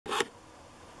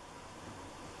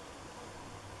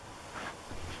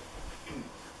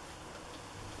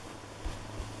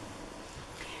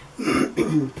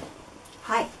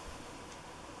Hi.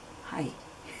 Hi.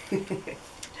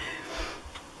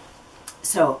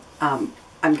 So, I'm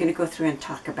going to go through and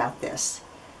talk about this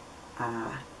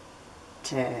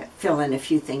to fill in a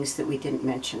few things that we didn't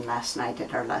mention last night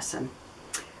at our lesson.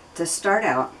 To start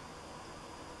out,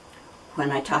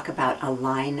 when I talk about a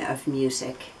line of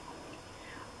music,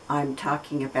 I'm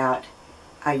talking about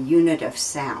a unit of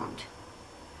sound.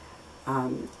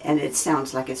 And it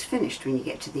sounds like it's finished when you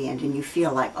get to the end and you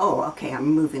feel like, oh, okay, I'm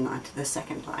moving on to the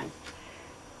second line.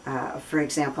 For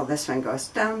example, this one goes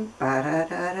dum ba da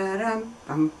da da dum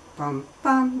bum bum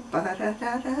bum ba da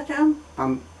da da dum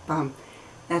bum bum.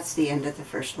 That's the end of the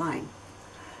first line.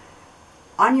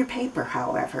 On your paper,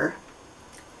 however,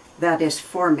 that is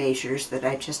 4 measures that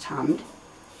I just hummed.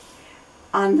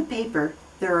 On the paper,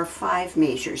 there are 5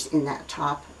 measures in that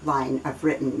top line of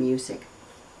written music.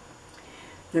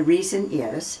 The reason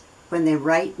is, when they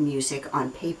write music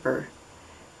on paper,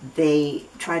 they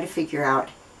try to figure out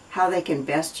how they can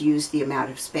best use the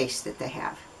amount of space that they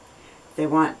have. They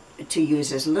want to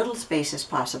use as little space as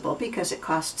possible because it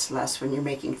costs less when you're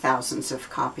making thousands of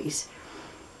copies.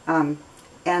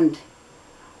 And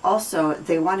also,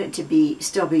 they want it to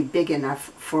still be big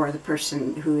enough for the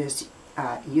person who is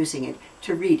using it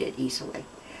to read it easily.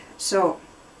 So,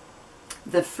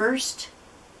 the first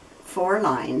 4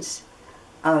 lines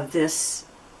of this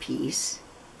piece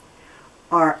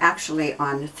are actually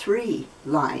on 3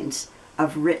 lines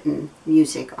of written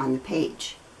music on the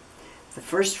page. The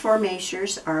first 4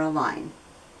 measures are a line.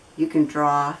 You can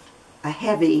draw a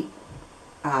heavy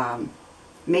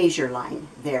measure line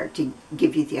there to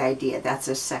give you the idea. That's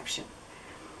a section.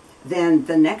 Then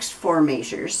the next 4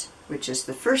 measures, which is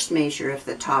the first measure of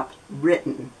the top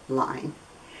written line,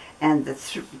 and the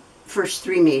first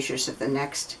 3 measures of the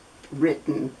next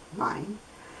written line,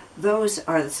 those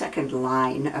are the second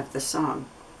line of the song.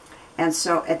 And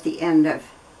so at the end of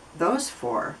those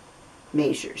 4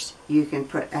 measures, you can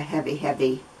put a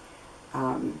heavy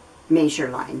measure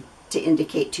line to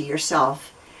indicate to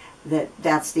yourself that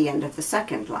that's the end of the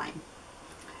second line.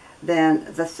 Then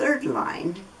the third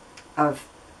line of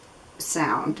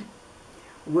sound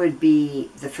would be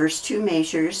the first 2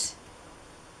 measures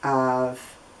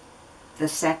of the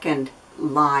second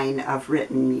line of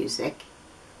written music.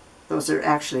 Those are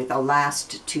actually the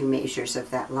last 2 measures of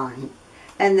that line.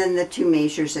 And then the 2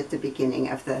 measures at the beginning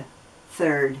of the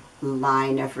third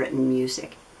line of written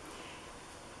music.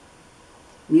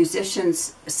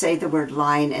 Musicians say the word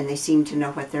line and they seem to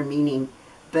know what they're meaning,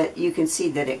 but you can see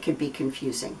that it could be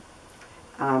confusing.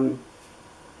 And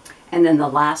then the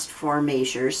last 4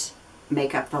 measures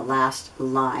make up the last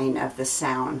line of the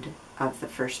sound of the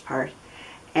first part.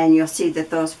 And you'll see that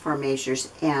those 4 measures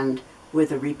end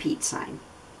with a repeat sign.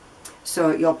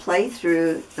 So you'll play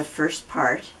through the first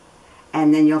part,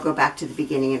 and then you'll go back to the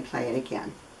beginning and play it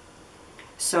again.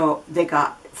 So they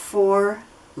got 4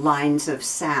 lines of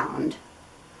sound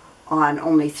on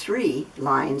only 3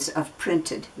 lines of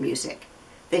printed music.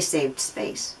 They saved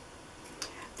space.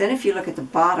 Then if you look at the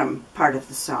bottom part of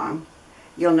the song,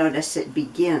 you'll notice it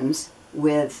begins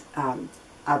with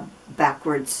a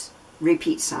backwards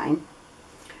repeat sign.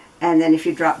 And then if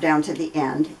you drop down to the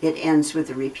end, it ends with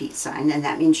a repeat sign, and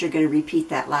that means you're going to repeat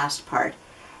that last part.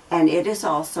 And it is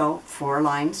also 4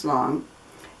 lines long,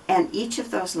 and each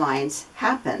of those lines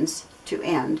happens to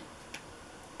end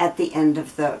at the end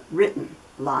of the written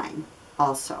line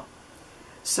also.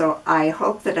 So I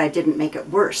hope that I didn't make it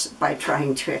worse by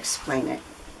trying to explain it.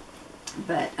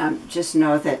 But just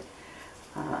know that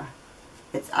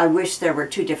I wish there were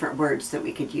 2 different words that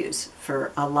we could use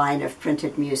for a line of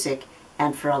printed music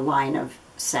and for a line of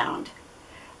sound.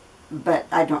 But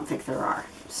I don't think there are.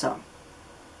 So,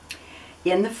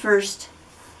 in the first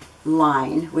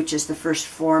line, which is the first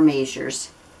 4 measures,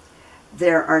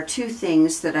 there are 2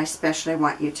 things that I especially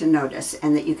want you to notice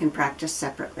and that you can practice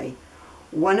separately.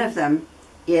 One of them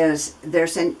is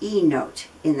there's an E note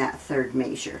in that third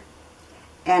measure,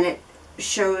 and it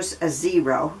shows a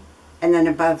 0, and then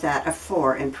above that a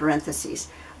 4 in parentheses.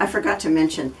 I forgot to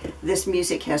mention, this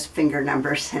music has finger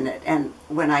numbers in it, and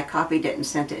when I copied it and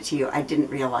sent it to you, I didn't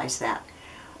realize that.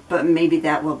 But maybe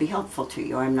that will be helpful to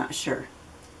you, I'm not sure.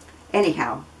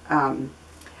 Anyhow,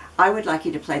 I would like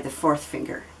you to play the 4th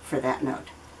finger for that note.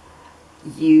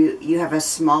 You have a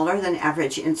smaller than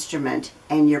average instrument,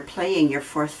 and you're playing your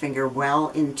 4th finger well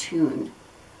in tune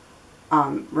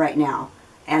right now.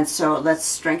 And so let's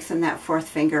strengthen that 4th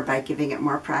finger by giving it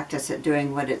more practice at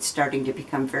doing what it's starting to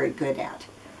become very good at.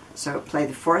 So play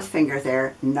the 4th finger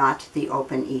there, not the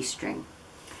open E string.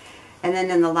 And then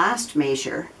in the last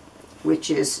measure, which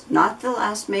is not the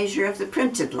last measure of the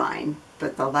printed line,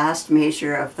 but the last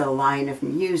measure of the line of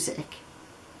music,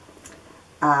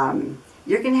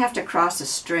 you're going to have to cross a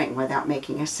string without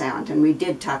making a sound, and we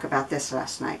did talk about this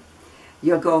last night.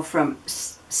 You'll go from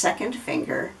second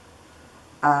finger,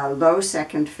 low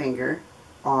second finger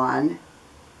on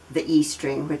the E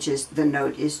string, which is, the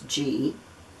note is G,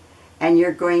 and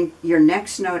your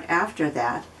next note after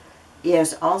that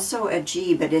is also a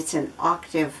G, but it's an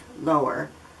octave lower,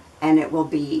 and it will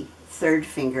be third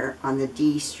finger on the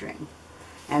D string.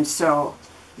 And so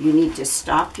you need to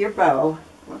stop your bow.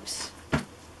 Whoops.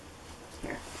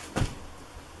 Here.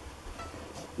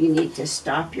 You need to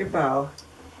stop your bow,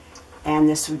 and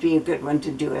this would be a good one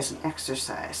to do as an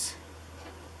exercise.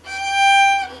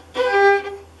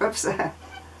 Oops.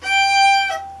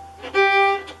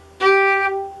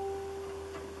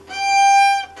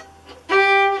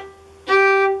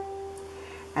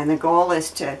 And the goal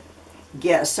is to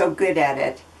get so good at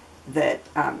it that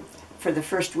for the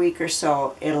first week or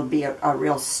so, it'll be a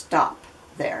real stop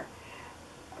there.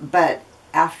 But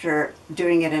after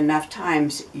doing it enough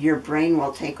times, your brain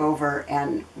will take over,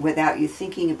 and without you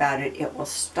thinking about it, it will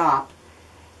stop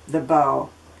the bow,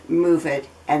 move it,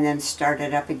 and then start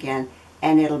it up again,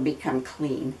 and it'll become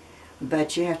clean.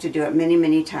 But you have to do it many,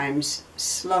 many times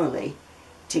slowly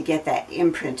to get that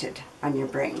imprinted on your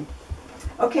brain.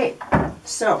 Okay,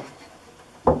 so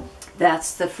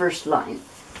that's the first line.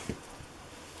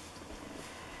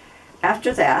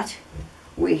 After that,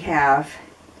 we have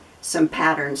some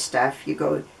pattern stuff. You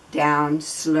go down,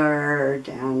 slur,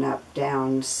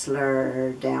 down,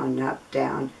 slur,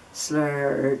 down,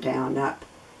 slur, down, up.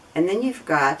 And then you've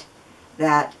got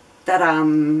that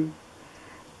da-dum.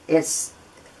 It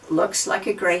looks like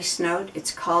a grace note.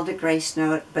 It's called a grace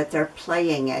note, but they're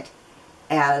playing it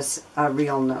as a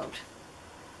real note.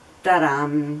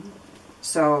 Da-dum.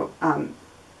 So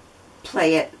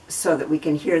play it so that we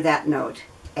can hear that note,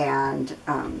 and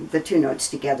the two notes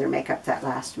together make up that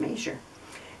last measure.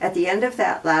 At the end of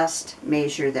that last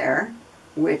measure there,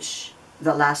 which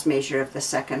the last measure of the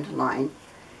second line,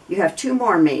 you have two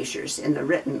more measures in the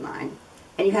written line,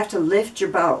 and you have to lift your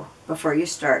bow before you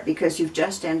start because you've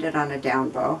just ended on a down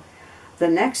bow. The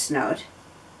next note,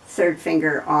 third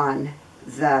finger on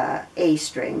the A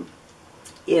string,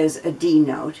 is a D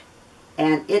note,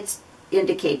 and it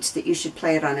indicates that you should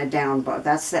play it on a down bow.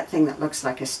 That's that thing that looks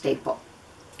like a staple.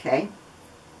 Okay?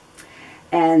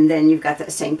 And then you've got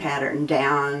that same pattern,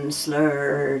 down,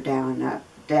 slur, down, up,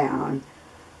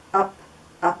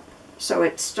 up. So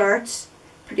it starts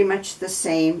pretty much the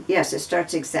same. Yes, it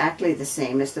starts exactly the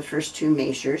same as the first two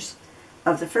measures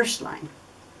of the first line.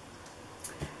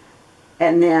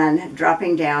 And then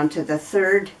dropping down to the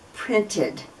third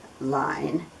printed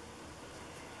line,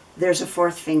 there's a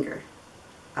fourth finger.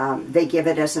 They give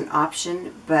it as an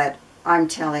option, but I'm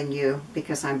telling you,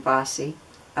 because I'm bossy,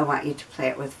 I want you to play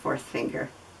it with fourth finger.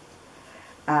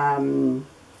 So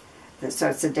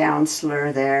it's a down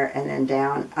slur there, and then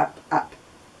down, up, up.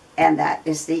 And that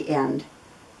is the end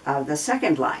of the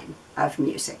second line of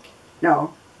music.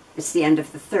 No, it's the end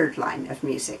of the third line of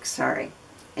music, sorry.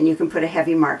 And you can put a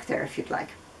heavy mark there if you'd like.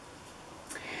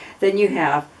 Then you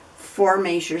have four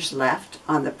measures left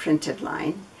on the printed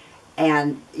line,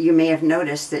 and you may have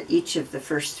noticed that each of the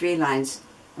first three lines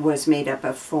was made up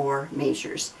of four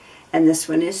measures. And this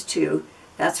one is two.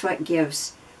 That's what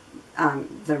gives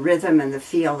the rhythm and the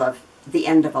feel of the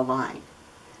end of a line.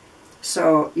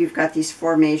 So you've got these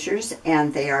four measures,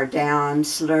 and they are down,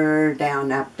 slur, down,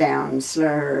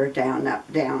 slur,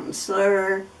 down,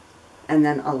 slur, and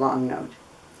then a long note.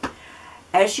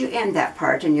 As you end that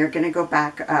part, and you're going to go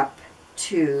back up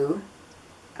to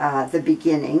the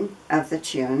beginning of the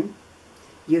tune,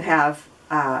 you have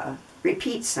a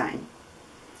repeat sign.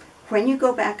 When you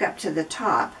go back up to the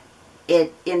top,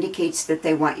 it indicates that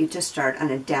they want you to start on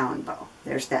a down bow.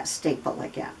 There's that staple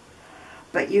again.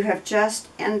 But you have just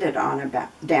ended on a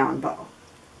down bow.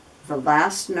 The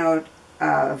last note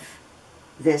of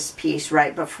this piece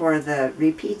right before the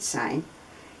repeat sign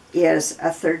is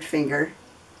a third finger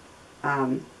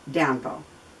down bow.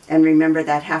 And remember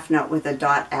that half note with a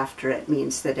dot after it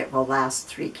means that it will last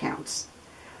 3 counts.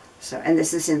 So, and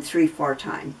this is in 3/4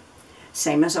 time.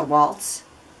 Same as a waltz.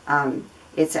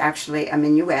 It's actually a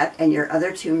minuet, and your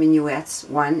other two minuets,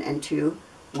 1 and 2,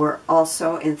 were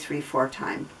also in 3/4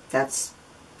 time. That's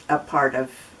a part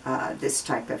of this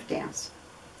type of dance.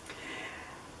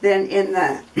 Then in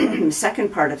the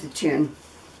second part of the tune,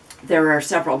 there are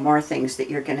several more things that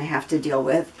you're going to have to deal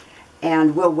with,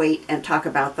 and we'll wait and talk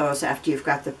about those after you've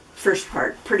got the first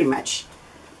part pretty much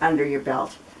under your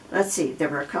belt. Let's see, there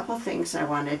were a couple things I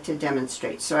wanted to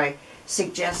demonstrate. So I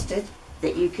suggested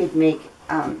that you could make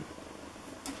an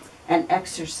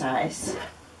exercise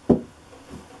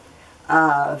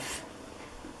of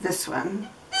this one.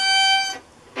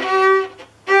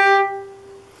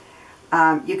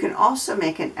 You can also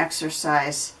make an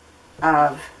exercise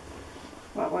of,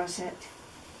 what was it?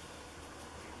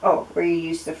 Oh, where you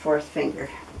use the fourth finger.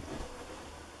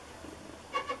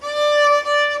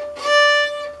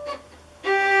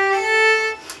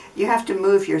 You have to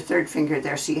move your third finger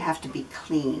there, so you have to be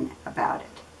clean about it.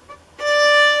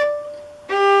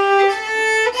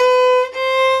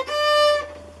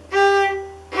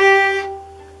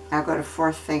 Now go to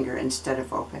fourth finger instead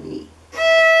of open E.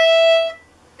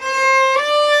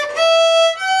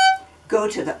 Go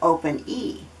to the open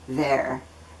E there.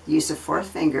 Use the fourth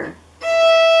finger.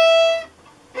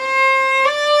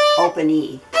 Open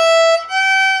E.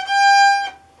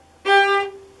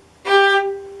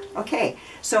 Okay,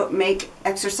 so make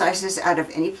exercises out of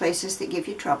any places that give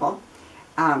you trouble.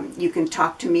 You can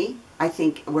talk to me. I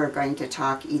think we're going to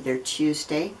talk either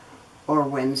Tuesday or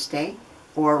Wednesday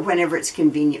or whenever it's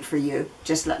convenient for you.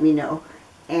 Just let me know.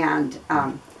 And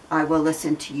I will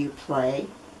listen to you play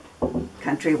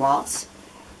Country Waltz.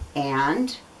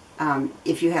 And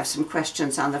if you have some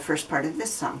questions on the first part of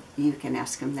this song, you can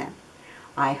ask them then.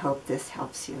 I hope this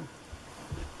helps you.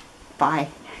 Bye.